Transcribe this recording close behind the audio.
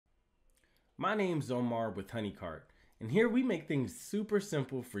My name's Omar with HoneyCart, and here we make things super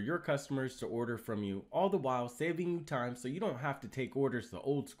simple for your customers to order from you, all the while saving you time so you don't have to take orders the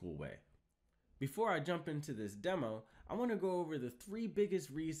old school way. Before I jump into this demo, I want to go over the 3 biggest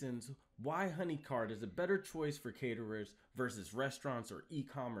reasons why HoneyCart is a better choice for caterers versus restaurants or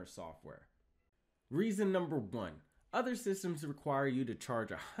e-commerce software. Reason number 1. Other systems require you to charge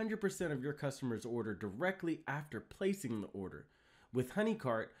 100% of your customer's order directly after placing the order. With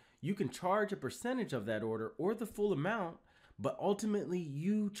HoneyCart, you can charge a percentage of that order or the full amount, but ultimately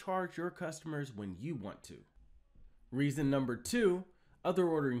you charge your customers when you want to. Reason number 2, other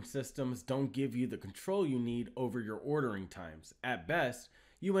ordering systems don't give you the control you need over your ordering times. At best,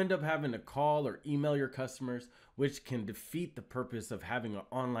 you end up having to call or email your customers, which can defeat the purpose of having an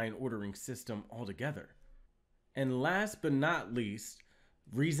online ordering system altogether. And last but not least,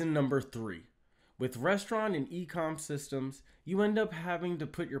 reason number 3. With restaurant and e-com systems, you end up having to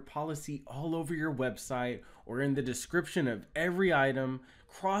put your policy all over your website or in the description of every item,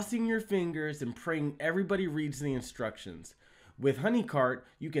 crossing your fingers and praying everybody reads the instructions. With HoneyCart,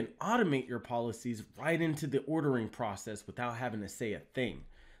 you can automate your policies right into the ordering process without having to say a thing.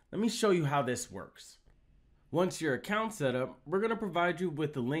 Let me show you how this works. Once your account's set up, we're going to provide you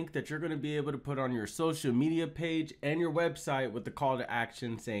with the link that you're going to be able to put on your social media page and your website with the call to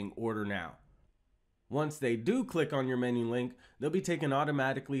action saying order now. Once they do click on your menu link, they'll be taken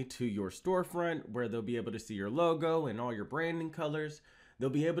automatically to your storefront where they'll be able to see your logo and all your branding colors. They'll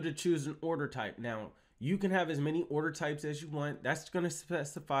be able to choose an order type. Now, you can have as many order types as you want. That's going to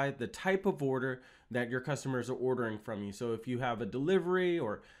specify the type of order that your customers are ordering from you. So if you have a delivery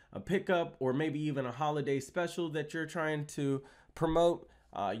or a pickup or maybe even a holiday special that you're trying to promote,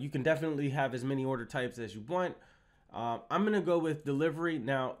 you can definitely have as many order types as you want. I'm going to go with delivery.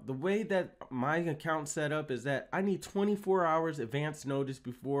 Now, the way that my account's set up is that I need 24 hours advance notice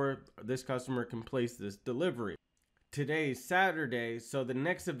before this customer can place this delivery. Today's Saturday, so the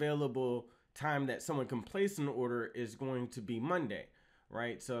next available time that someone can place an order is going to be Monday,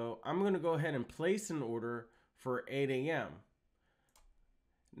 right? So I'm going to go ahead and place an order for 8 a.m.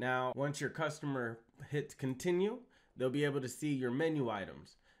 Now, once your customer hits continue, they'll be able to see your menu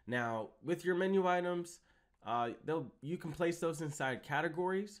items. Now, with your menu items, you can place those inside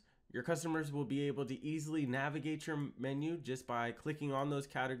categories. Your customers will be able to easily navigate your menu just by clicking on those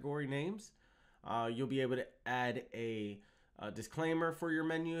category names. You'll be able to add a disclaimer for your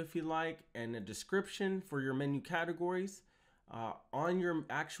menu if you like, and a description for your menu categories. On your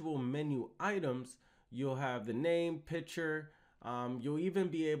actual menu items, you'll have the name, picture. You'll even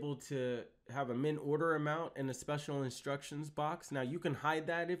be able to have a min order amount and a special instructions box. Now, you can hide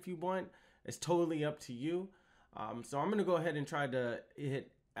that if you want. It's totally up to you. So I'm going to go ahead and try to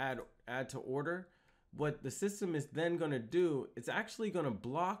hit add to order. What the system is then going to do, it's actually going to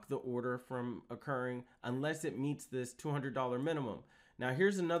block the order from occurring unless it meets this $200 minimum. Now,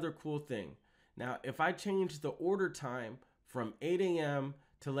 here's another cool thing. Now, if I change the order time from 8 a.m.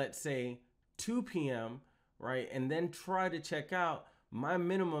 to, let's say, 2 p.m., right, and then try to check out, my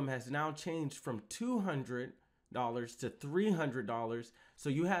minimum has now changed from $200 to $300. So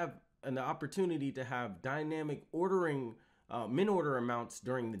you have an opportunity to have dynamic ordering, min order amounts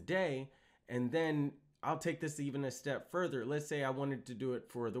during the day. And then I'll take this even a step further. Let's say I wanted to do it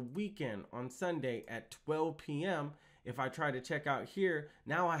for the weekend on Sunday at 12 p.m. If I try to check out here,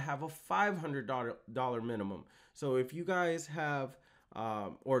 now I have a $500 minimum. So if you guys have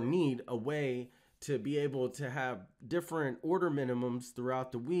or need a way to be able to have different order minimums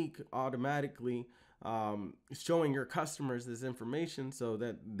throughout the week automatically, showing your customers this information so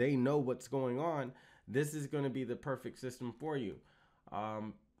that they know what's going on, this is going to be the perfect system for you.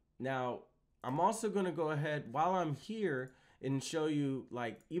 Now, I'm also going to go ahead while I'm here and show you,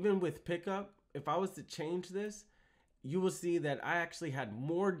 like, even with pickup, if I was to change this, you will see that I actually had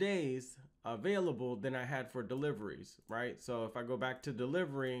more days available than I had for deliveries, right? So if I go back to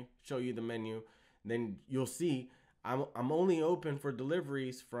delivery, show you the menu, then you'll see I'm only open for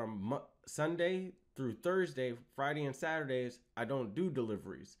deliveries from Sunday through Thursday. Friday and Saturdays, I don't do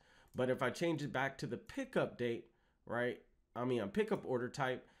deliveries. But if I change it back to the pickup date, right? I mean, a pickup order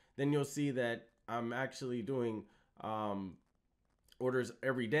type, then you'll see that I'm actually doing orders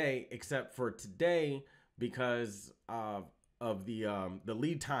every day except for today because of the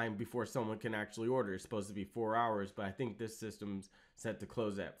lead time before someone can actually order. It's supposed to be 4 hours, but I think this system's set to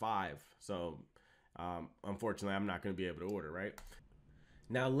close at 5. So unfortunately, I'm not going to be able to order, right?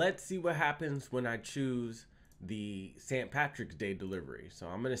 Now let's see what happens when I choose the St. Patrick's Day delivery. So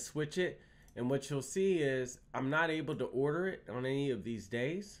I'm going to switch it, and what you'll see is I'm not able to order it on any of these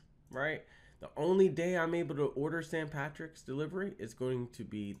days, right? The only day I'm able to order St. Patrick's delivery is going to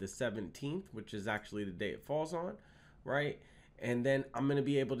be the 17th, which is actually the day it falls on, right? And then I'm going to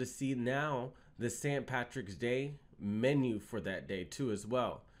be able to see now the St. Patrick's Day menu for that day too as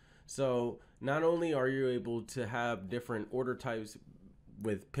well. So not only are you able to have different order types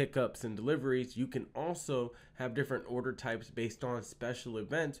with pickups and deliveries, you can also have different order types based on special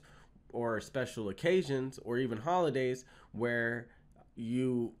events or special occasions or even holidays where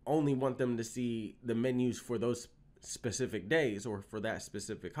you only want them to see the menus for those specific days or for that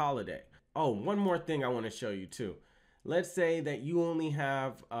specific holiday. Oh, one more thing I want to show you too. Let's say that you only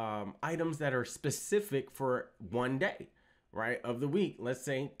have items that are specific for one day, right, of the week. Let's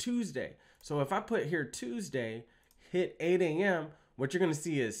say Tuesday. So if I put here Tuesday, hit 8 a.m., what you're going to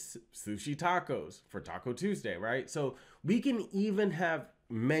see is sushi tacos for Taco Tuesday, right? So we can even have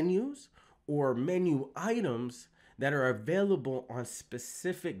menus or menu items that are available on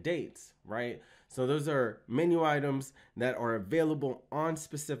specific dates, right? So those are menu items that are available on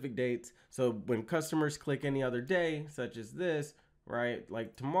specific dates. So when customers click any other day, such as this, right,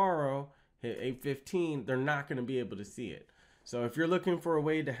 like tomorrow, hit 8:15, they're not going to be able to see it. So if you're looking for a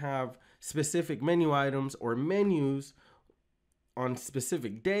way to have specific menu items or menus on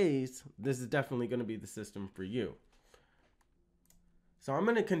specific days, this is definitely going to be the system for you. So I'm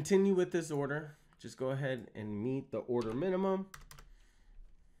going to continue with this order. Just go ahead and meet the order minimum.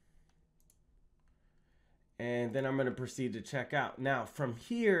 And then I'm going to proceed to check out. Now from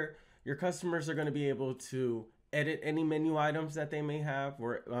here, your customers are going to be able to edit any menu items that they may have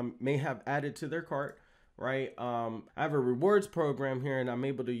or may have added to their cart, right? I have a rewards program here and I'm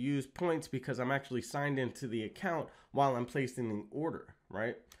able to use points because I'm actually signed into the account while I'm placing the order,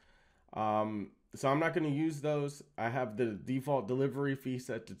 right? So I'm not going to use those. I have the default delivery fee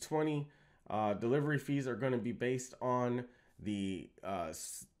set to 20. Delivery fees are going to be based on the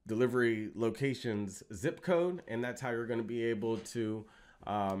delivery location's zip code, and that's how you're going to be able to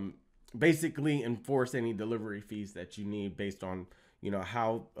basically enforce any delivery fees that you need based on, you know,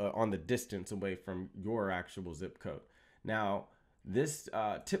 how on the distance away from your actual zip code. Now, this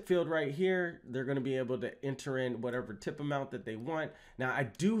tip field right here, they're going to be able to enter in whatever tip amount that they want. Now, I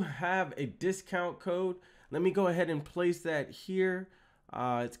do have a discount code. Let me go ahead and place that here.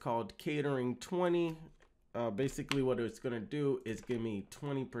 It's called catering 20. Basically what it's going to do is give me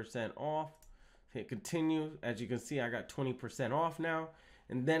 20% off. Hit continue. As you can see, I got 20% off now.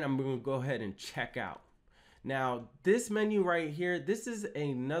 And then I'm going to go ahead and check out. Now, this menu right here, this is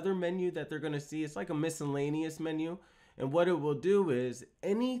another menu that they're going to see. It's like a miscellaneous menu. And what it will do is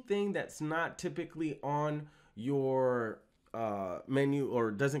anything that's not typically on your menu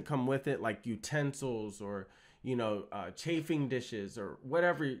or doesn't come with it, like utensils or, you know, chafing dishes or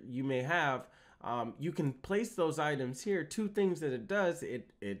whatever you may have, you can place those items here. Two things that it does,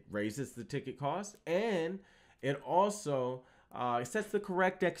 it raises the ticket cost, and it also sets the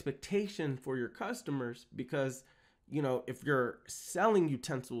correct expectation for your customers because, you know, if you're selling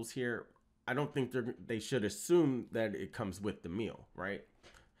utensils here, I don't think they should assume that it comes with the meal, right?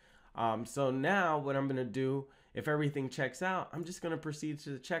 So now what I'm going to do, if everything checks out, I'm just going to proceed to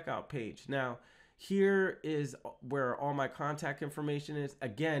the checkout page. Now, here is where all my contact information is.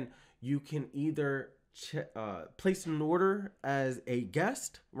 Again, you can either place an order as a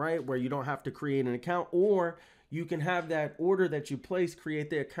guest, right, where you don't have to create an account, or you can have that order that you place create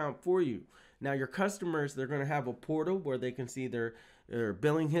the account for you. Now, your customers, they're going to have a portal where they can see their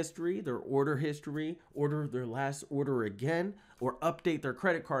billing history, their order history, order their last order again, or update their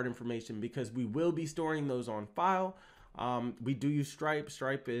credit card information because we will be storing those on file. We do use Stripe.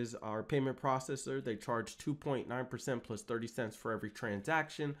 Stripe is our payment processor. They charge 2.9% plus 30 cents for every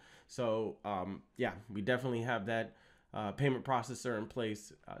transaction. So yeah, we definitely have that payment processor in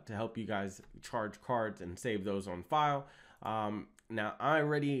place to help you guys charge cards and save those on file. Now I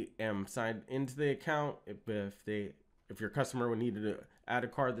already am signed into the account. If your customer would need to add a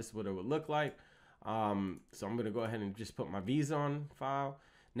card, this is what it would look like. So I'm going to go ahead and just put my Visa on file.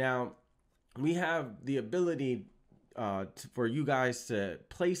 Now we have the ability for you guys to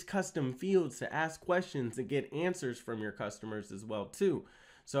place custom fields to ask questions and get answers from your customers as well too.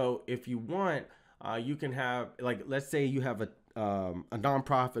 So if you want, you can have, like, let's say you have a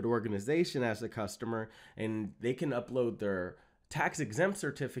nonprofit organization as a customer, and they can upload their tax-exempt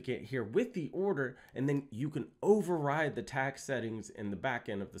certificate here with the order, and then you can override the tax settings in the back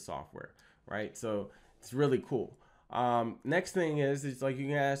end of the software, right? So it's really cool. Next thing is like you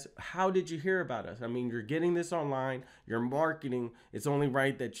can ask, how did you hear about us? I mean, you're getting this online, you're marketing. It's only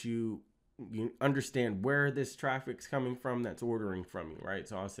right that you understand where this traffic's coming from that's ordering from you, right?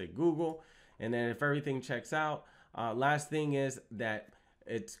 So I'll say Google, and then if everything checks out, last thing is that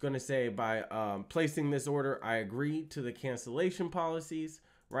it's going to say by placing this order, I agree to the cancellation policies,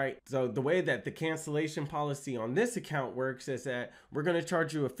 right? So the way that the cancellation policy on this account works is that we're going to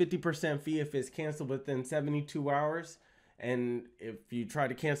charge you a 50% fee if it's canceled within 72 hours. And if you try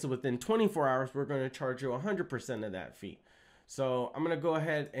to cancel within 24 hours, we're going to charge you 100% of that fee. So I'm going to go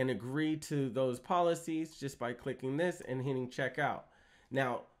ahead and agree to those policies just by clicking this and hitting checkout.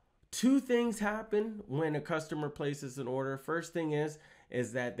 Now, two things happen when a customer places an order. First thing is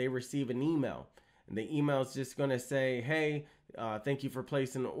that they receive an email. And the email is just going to say, hey, thank you for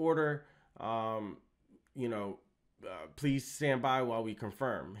placing the order. Please stand by while we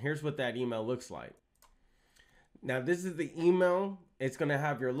confirm. Here's what that email looks like. Now, this is the email. It's going to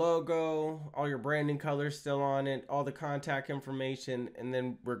have your logo, all your branding colors still on it, all the contact information, and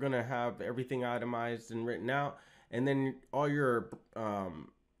then we're going to have everything itemized and written out. And then all your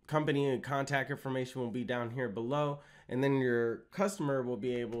company and contact information will be down here below. And then your customer will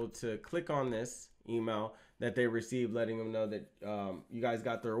be able to click on this email that they received, letting them know that you guys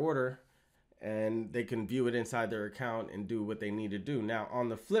got their order, and they can view it inside their account and do what they need to do. Now, on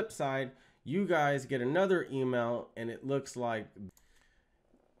the flip side, you guys get another email, and it looks like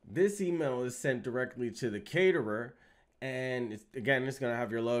this email is sent directly to the caterer, and it's going to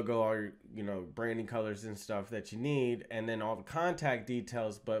have your logo, all your branding colors and stuff that you need, and then all the contact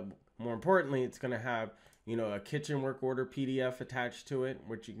details. But more importantly, it's going to have a kitchen work order PDF attached to it,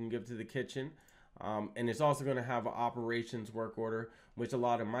 which you can give to the kitchen, and it's also going to have an operations work order, which a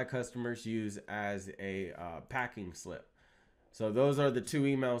lot of my customers use as a packing slip. So those are the two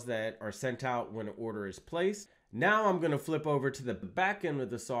emails that are sent out when an order is placed. Now I'm going to flip over to the back end of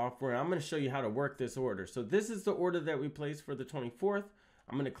the software. I'm going to show you how to work this order. So this is the order that we placed for the 24th.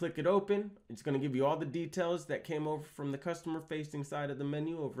 I'm going to click it open. It's going to give you all the details that came over from the customer facing side of the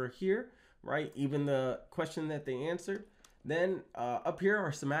menu over here, right? Even the question that they answered. Then up here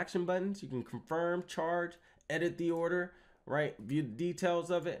are some action buttons. You can confirm, charge, edit the order, right? View the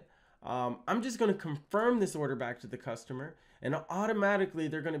details of it. I'm just going to confirm this order back to the customer, and automatically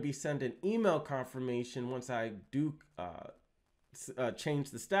they're going to be sent an email confirmation once I do change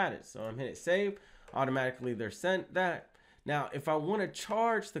the status. So I'm hitting save. Automatically they're sent that. Now, if I want to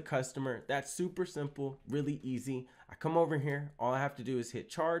charge the customer, that's super simple, really easy. I come over here. All I have to do is hit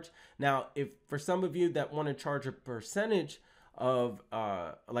charge. Now, if for some of you that want to charge a percentage of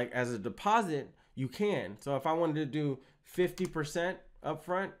like as a deposit, you can. So if I wanted to do 50% up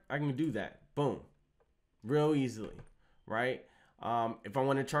front, I can do that. Boom. Real easily, right? If I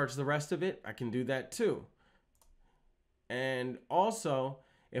want to charge the rest of it, I can do that too. And also,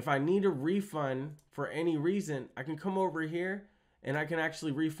 if I need a refund for any reason, I can come over here and I can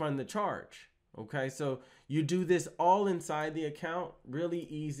actually refund the charge. Okay, so you do this all inside the account. Really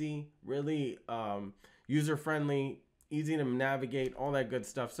easy, really user-friendly, easy to navigate, all that good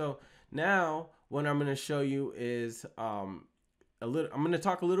stuff. So now what I'm going to show you is I'm going to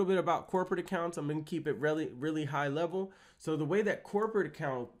talk a little bit about corporate accounts. I'm going to keep it really high level. So the way that corporate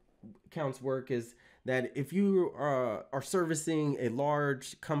accounts work is that if you are servicing a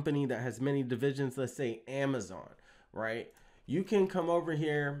large company that has many divisions, let's say Amazon, right? You can come over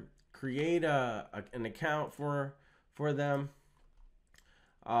here, create an account for them.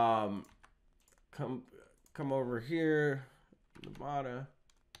 Come over here, Nevada.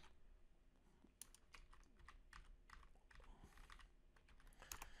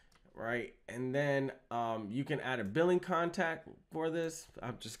 Right, and then you can add a billing contact for this.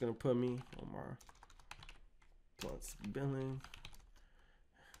 I'm just gonna put me Omar plus billing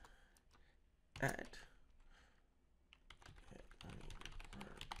at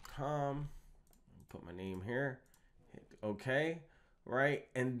 .com. Put my name here. Hit OK. Right,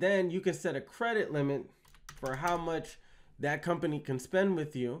 and then you can set a credit limit for how much that company can spend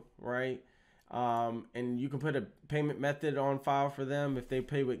with you. Right. And you can put a payment method on file for them if they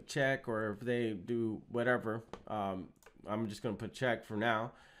pay with check or if they do whatever. I'm just going to put check for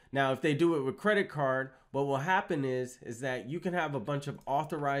now. Now, if they do it with credit card, what will happen is that you can have a bunch of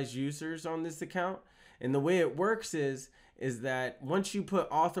authorized users on this account. And the way it works is that once you put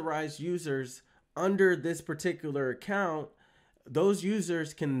authorized users under this particular account, those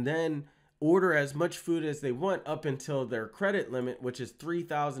users can then order as much food as they want up until their credit limit, which is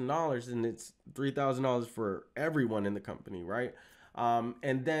 $3,000, and it's $3,000 for everyone in the company, right?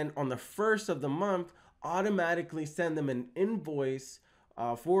 And then on the first of the month, automatically send them an invoice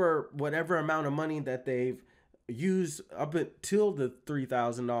for whatever amount of money that they've used up until the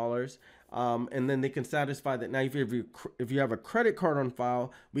 $3,000. and then they can satisfy that. Now, if you have a credit card on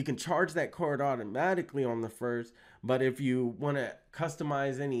file, we can charge that card automatically on the first. But if you want to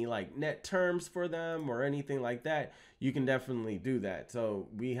customize any like net terms for them or anything like that, you can definitely do that. So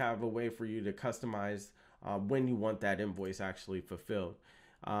we have a way for you to customize when you want that invoice actually fulfilled.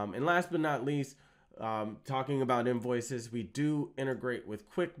 And last but not least, talking about invoices, we do integrate with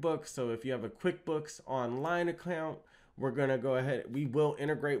QuickBooks. So if you have a QuickBooks Online account, we're gonna go ahead. We will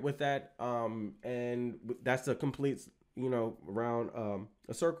integrate with that, and that's a complete, around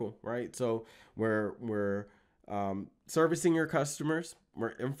a circle, right? So we're servicing your customers,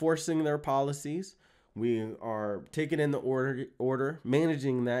 we're enforcing their policies, we are taking in the order,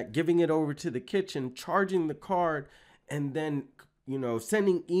 managing that, giving it over to the kitchen, charging the card, and then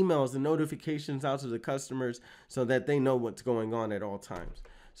sending emails and notifications out to the customers so that they know what's going on at all times.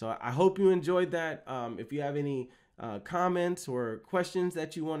 So I hope you enjoyed that. If you have any comments or questions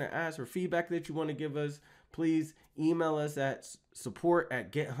that you want to ask or feedback that you want to give us, please email us at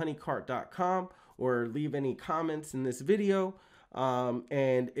support@gethoneycart.com or leave any comments in this video.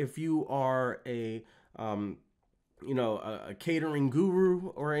 And if you are a catering guru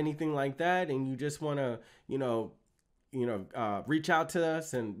or anything like that, and you just want to, reach out to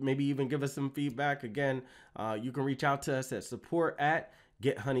us and maybe even give us some feedback, again, you can reach out to us at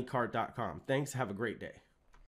support@gethoneycart.com. Thanks. Have a great day.